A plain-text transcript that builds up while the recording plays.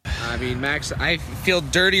I mean, Max, I feel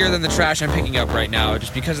dirtier than the trash I'm picking up right now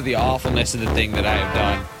just because of the awfulness of the thing that I have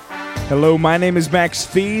done. Hello, my name is Max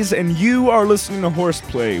Fees, and you are listening to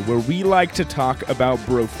Horseplay, where we like to talk about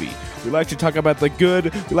brophy. We like to talk about the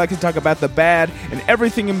good, we like to talk about the bad, and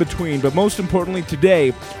everything in between. But most importantly,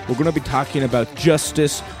 today, we're going to be talking about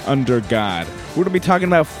justice under God. We're going to be talking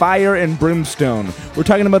about fire and brimstone. We're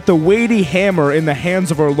talking about the weighty hammer in the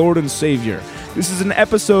hands of our Lord and Savior. This is an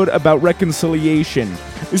episode about reconciliation.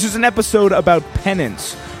 This is an episode about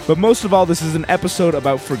penance. But most of all, this is an episode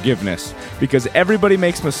about forgiveness, because everybody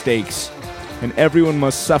makes mistakes, and everyone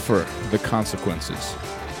must suffer the consequences.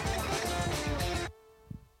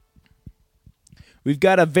 We've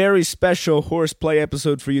got a very special Horseplay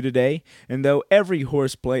episode for you today, and though every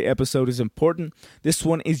Horseplay episode is important, this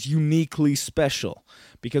one is uniquely special,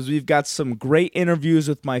 because we've got some great interviews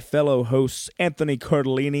with my fellow hosts Anthony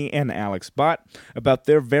Cardellini and Alex Bott about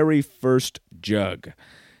their very first jug.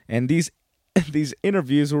 And these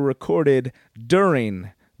interviews were recorded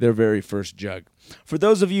during their very first jug. For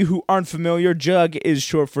those of you who aren't familiar, jug is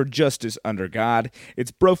short for Justice Under God. It's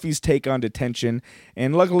Brophy's take on detention,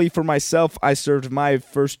 and luckily for myself, I served my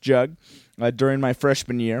first jug during my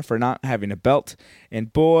freshman year for not having a belt,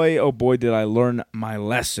 and boy, oh boy, did I learn my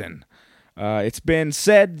lesson. It's been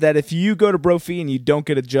said that if you go to Brophy and you don't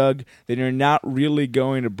get a jug, then you're not really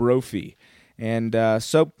going to Brophy. And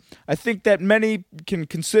so I think that many can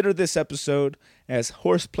consider this episode as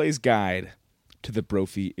Horseplay's guide to the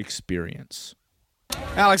Brophy experience.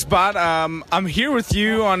 Alex Bott, I'm here with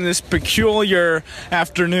you on this peculiar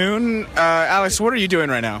afternoon. Alex, what are you doing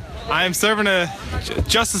right now? I'm serving a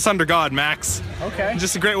Justice Under God, Max. Okay.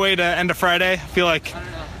 Just a great way to end a Friday. I feel like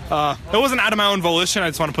it wasn't out of my own volition. I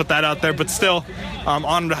just want to put that out there, but still, I'm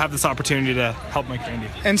honored to have this opportunity to help my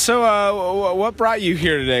community. And so, what brought you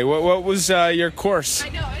here today? What was your course?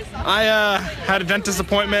 I had a dentist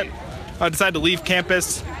appointment. I decided to leave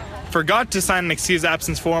campus. Forgot to sign an excuse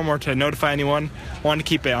absence form or to notify anyone. Wanted to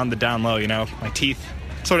keep it on the down low, you know, my teeth.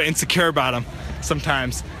 Sort of insecure about them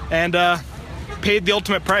sometimes. And paid the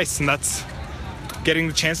ultimate price, and that's getting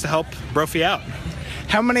the chance to help Brophy out.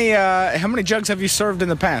 How many jugs have you served in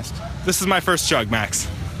the past? This is my first jug, Max.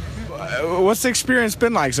 What's the experience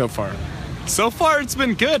been like so far? So far, it's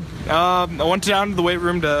been good. I went down to the weight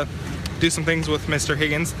room to do some things with Mr.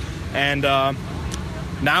 Higgins, and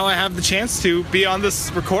now I have the chance to be on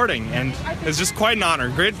this recording, and it's just quite an honor.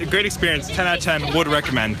 Great experience. 10 out of 10. Would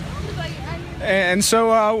recommend. And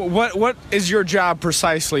so, what is your job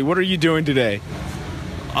precisely? What are you doing today?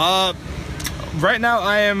 Right now,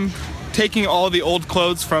 I am taking all the old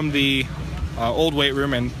clothes from the old weight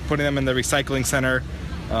room and putting them in the recycling center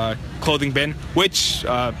clothing bin, which,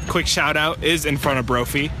 quick shout out, is in front of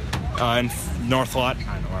Brophy in North Lot. I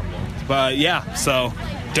don't know where I'm going. But yeah, so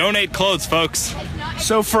donate clothes, folks.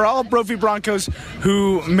 So for all Brophy Broncos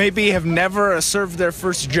who maybe have never served their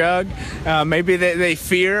first jug, maybe they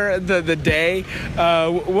fear the day,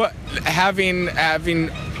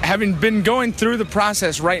 having been going through the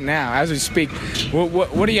process right now as we speak,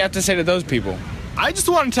 what do you have to say to those people? I just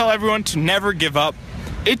want to tell everyone to never give up.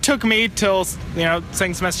 It took me till,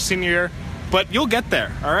 second semester senior year, but you'll get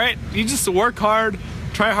there, all right? You just work hard,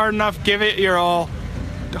 try hard enough, give it your all,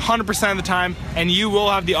 100% of the time, and you will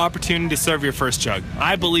have the opportunity to serve your first jug.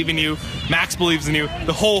 I believe in you. Max believes in you.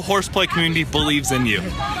 The whole Horseplay community believes in you.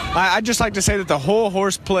 I'd just like to say that the whole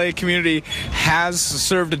Horseplay community has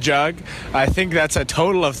served a jug. I think that's a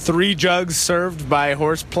total of 3 jugs served by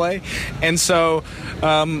Horseplay. And so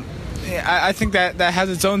I think that has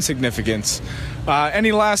its own significance.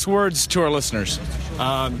 Any last words to our listeners?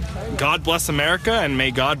 God bless America, and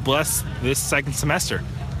may God bless this second semester.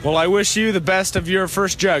 Well, I wish you the best of your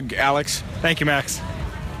first jug, Alex. Thank you, Max.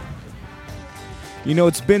 You know,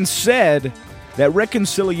 it's been said that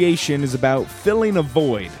reconciliation is about filling a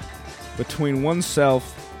void between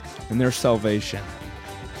oneself and their salvation.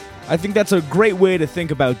 I think that's a great way to think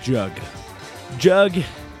about jug. Jug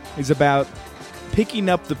is about picking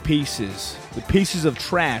up the pieces of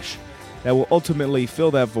trash that will ultimately fill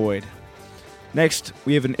that void. Next,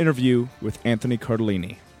 we have an interview with Anthony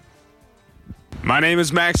Cardellini. My name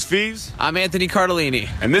is Max Fees. I'm Anthony Cardellini.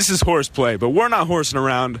 And this is Horseplay, but we're not horsing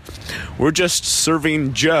around. We're just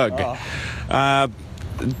serving jug.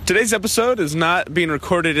 Today's episode is not being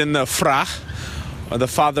recorded in the Fra, or the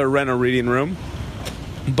Father Renner reading room,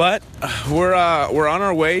 but we're on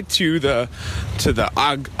our way to the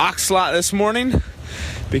Ox Lot this morning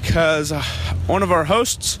because one of our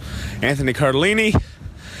hosts, Anthony Cardellini,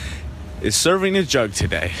 is serving a jug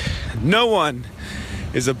today. No one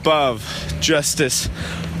is above justice.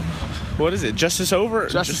 What is it? Justice over?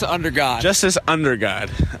 Justice under God. Justice under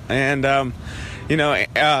God. And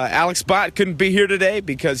Alex Bott couldn't be here today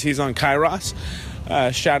because he's on Kairos.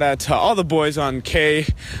 Shout out to all the boys on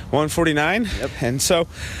K149. Yep. And so,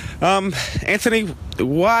 Anthony,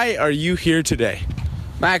 why are you here today?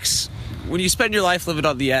 Max, when you spend your life living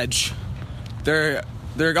on the edge, there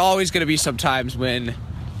are always going to be some times when,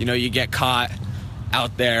 you get caught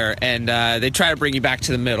out there and they try to bring you back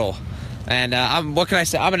to the middle. And what can I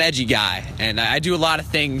say? I'm an edgy guy, and I do a lot of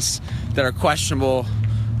things that are questionable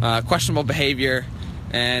behavior.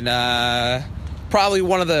 And probably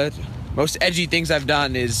one of the most edgy things I've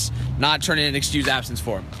done is not turn in an excused absence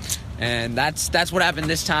form. And that's what happened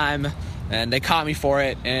this time. And they caught me for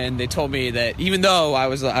it, and they told me that even though I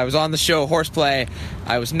was on the show Horseplay,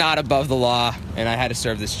 I was not above the law, and I had to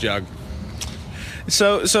serve this jug.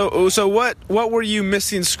 So what were you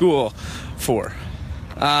missing school for?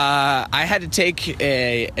 I had to take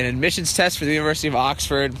an admissions test for the University of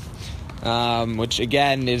Oxford, which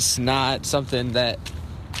again is not something that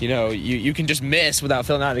you can just miss without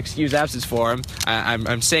filling out an excused absence form.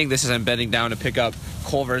 I'm saying this as I'm bending down to pick up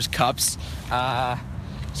Culver's cups.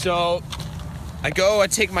 So I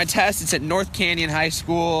take my test. It's at North Canyon High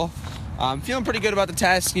School. I'm feeling pretty good about the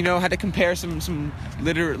test. Had to compare some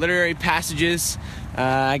literary passages.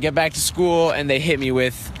 I get back to school and they hit me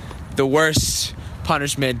with the worst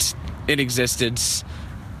punishment in existence,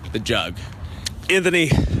 the jug. Anthony,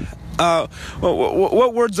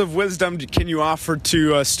 what words of wisdom can you offer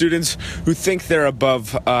to students who think they're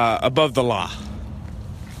above the law?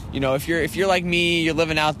 If you're like me, you're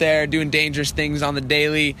living out there doing dangerous things on the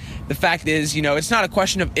daily. The fact is, it's not a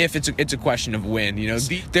question of if, it's a question of when.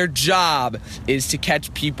 Their job is to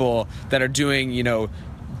catch people that are doing,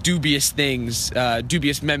 dubious ththings,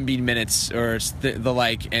 dubious men being minutes or the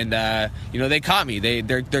like. And they caught me.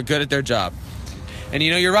 They're good at their job. And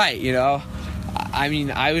you're right. I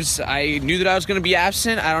knew that I was going to be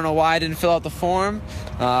absent. I don't know why I didn't fill out the form.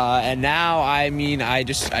 And now, I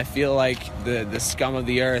feel like the scum of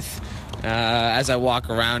the earth as I walk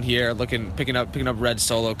around here, picking up red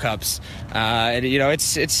Solo cups. And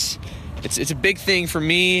it's a big thing for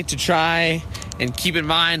me to try and keep in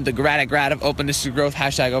mind the grad at grad of openness to growth,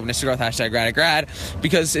 hashtag openness to growth, hashtag grad at grad,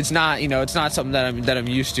 because it's not something that I'm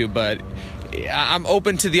used to, but I'm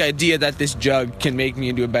open to the idea that this jug can make me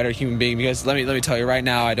into a better human being, because let me tell you right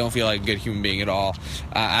now, I don't feel like a good human being at all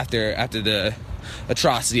after the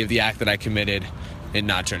atrocity of the act that I committed in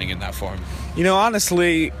not turning in that form.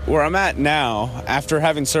 Honestly, where I'm at now, after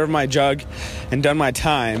having served my jug and done my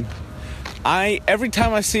time, every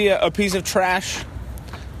time I see a piece of trash,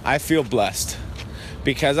 I feel blessed,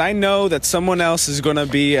 because I know that someone else is going to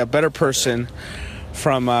be a better person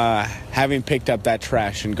from having picked up that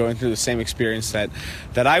trash and going through the same experience that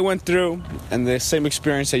I went through and the same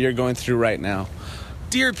experience that you're going through right now.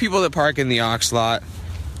 Dear people that park in the Ox lot,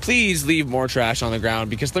 please leave more trash on the ground,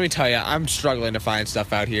 because let me tell you, I'm struggling to find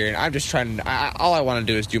stuff out here, and I'm just trying to, all I want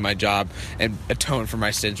to do is do my job and atone for my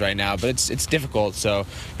sins right now, but it's difficult. So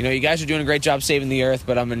you guys are doing a great job saving the earth,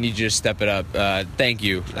 but I'm gonna need you to step it up. Thank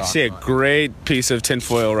you. I see a great piece of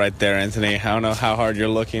tinfoil right there, Anthony. I don't know how hard you're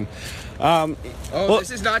looking. This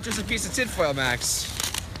is not just a piece of tinfoil, Max.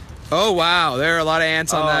 Oh wow, there are a lot of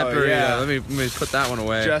ants on that burrito. Yeah. Let me put that one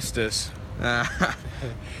away. Justice.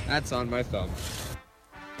 That's on my thumb.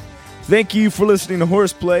 Thank you for listening to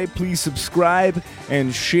Horseplay. Please subscribe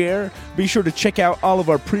and share. Be sure to check out all of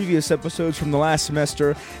our previous episodes from the last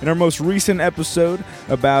semester and our most recent episode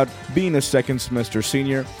about being a second semester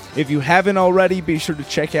senior. If you haven't already, be sure to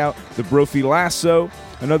check out the Brophy Lasso,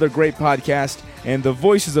 another great podcast, and the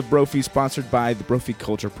Voices of Brophy, sponsored by the Brophy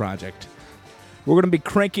Culture Project. We're going to be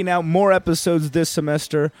cranking out more episodes this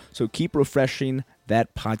semester, so keep refreshing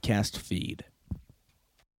that podcast feed.